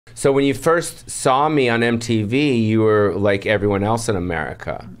So when you first saw me on MTV, you were like everyone else in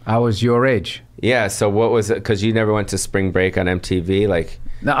America. I was your age. Yeah, so what was it? Because you never went to spring break on MTV? Like,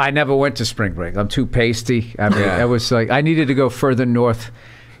 no, I never went to spring break. I'm too pasty. I mean, I was like, I needed to go further north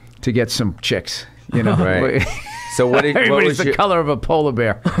to get some chicks, you know? Right. So Everybody's the color of a polar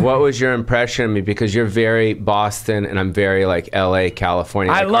bear. What was your impression of me? Because you're very Boston and I'm very like LA,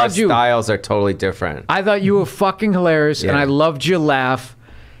 California. I loved you. Our styles are totally different. I thought you were fucking hilarious, and I loved your laugh.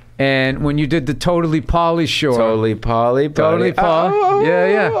 And when you did the Totally Pauly Shore. Totally Pauly, buddy. Totally Pauly. Oh,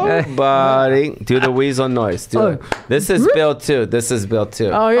 yeah. Buddy. Do the weasel noise. This is Bill too. This is Bill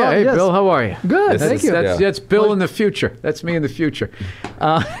too. Oh, yeah. Hey, yes. Bill, how are you? Good, thank you. That's Bill in the future. That's me in the future.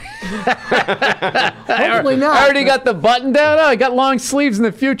 Hopefully not. I already got the button down. Oh, I got long sleeves in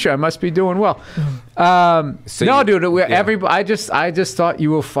the future. I must be doing well. Dude, I just thought you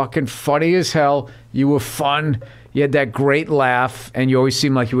were fucking funny as hell. You were fun. You had that great laugh, and you always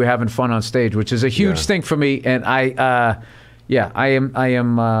seemed like you were having fun on stage, which is a huge thing for me. And I'm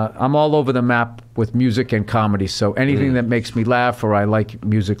all over the map with music and comedy. So anything that makes me laugh or I like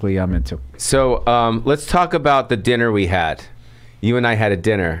musically, I'm into. So let's talk about the dinner we had. You and I had a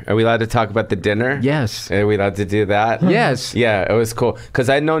dinner. Are we allowed to talk about the dinner? Yes. Are we allowed to do that? Yes. Yeah, it was cool because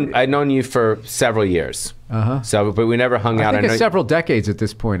I'd known you for several years. So, but we never hung out. I think it's several decades at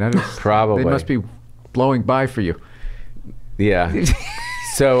this point. Probably. They must be blowing by for you. Yeah.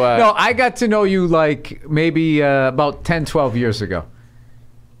 So no, I got to know you like maybe about 10, 12 years ago.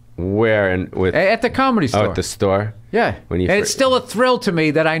 Where and with at the Comedy Store. Oh, at the store. Yeah. And it's still a thrill to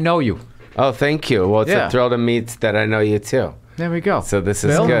me that I know you. Oh, thank you. Well, it's a thrill to me that I know you too. There we go. So this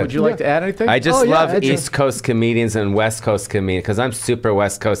is Bill, good. would you like to add anything? I just love East Coast comedians and West Coast comedians because I'm super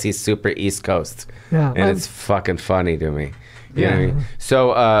West Coast, he's super East Coast. Yeah. And it's fucking funny to me. You know what I mean?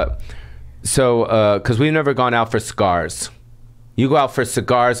 So, because we've never gone out for cigars. You go out for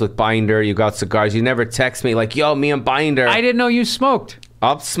cigars with Binder, you go out cigars. You never text me like, yo, me and Binder. I didn't know you smoked.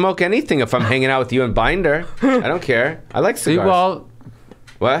 I'll smoke anything if I'm hanging out with you and Binder. I don't care. I like cigars. Well,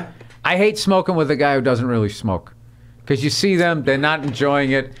 what? I hate smoking with a guy who doesn't really smoke. Because you see them, they're not enjoying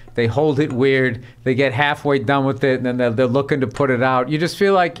it. They hold it weird. They get halfway done with it, and then they're looking to put it out. You just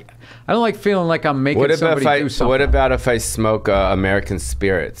feel like, I don't like feeling like I'm making somebody do something. What about if I smoke American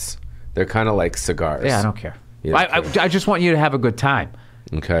Spirits? They're kind of like cigars. Yeah, I don't care. I just want you to have a good time.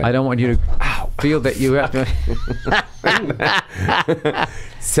 Okay. I don't want you to feel that you have to.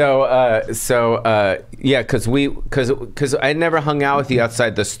 Yeah, because I never hung out with you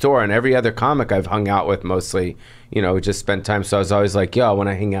outside the store, and every other comic I've hung out with mostly, you know, just spent time. So I was always like, yo, I want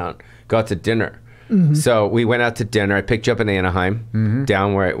to hang out, go out to dinner. So we went out to dinner. I picked you up in Anaheim,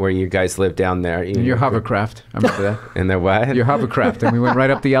 down where you guys live down there. In your hovercraft. I remember that. And the what? Your hovercraft, and we went right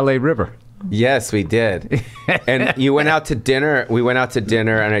up the LA River. Yes, we did. And you went out to dinner. We went out to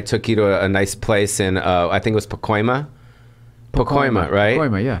dinner, and I took you to a nice place in, I think it was Pacoima. Pacoima, right?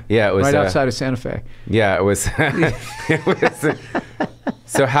 Pacoima, yeah. Yeah, it was right outside of Santa Fe. Yeah, it was.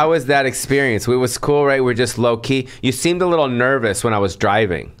 So how was that experience? It was cool, right? We're just low key. You seemed a little nervous when I was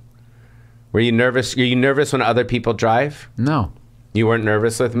driving. Were you nervous? Are you nervous when other people drive? No. You weren't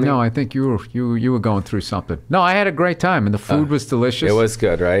nervous with me? No, I think you were going through something. No, I had a great time, and the food was delicious. It was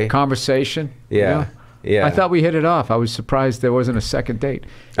good, right? Conversation. Yeah. Yeah. I thought we hit it off. I was surprised there wasn't a second date.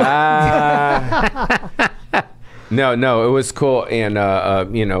 No, it was cool, and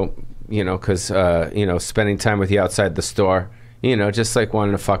because spending time with you outside the store, just like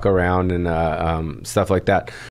wanting to fuck around and stuff like that.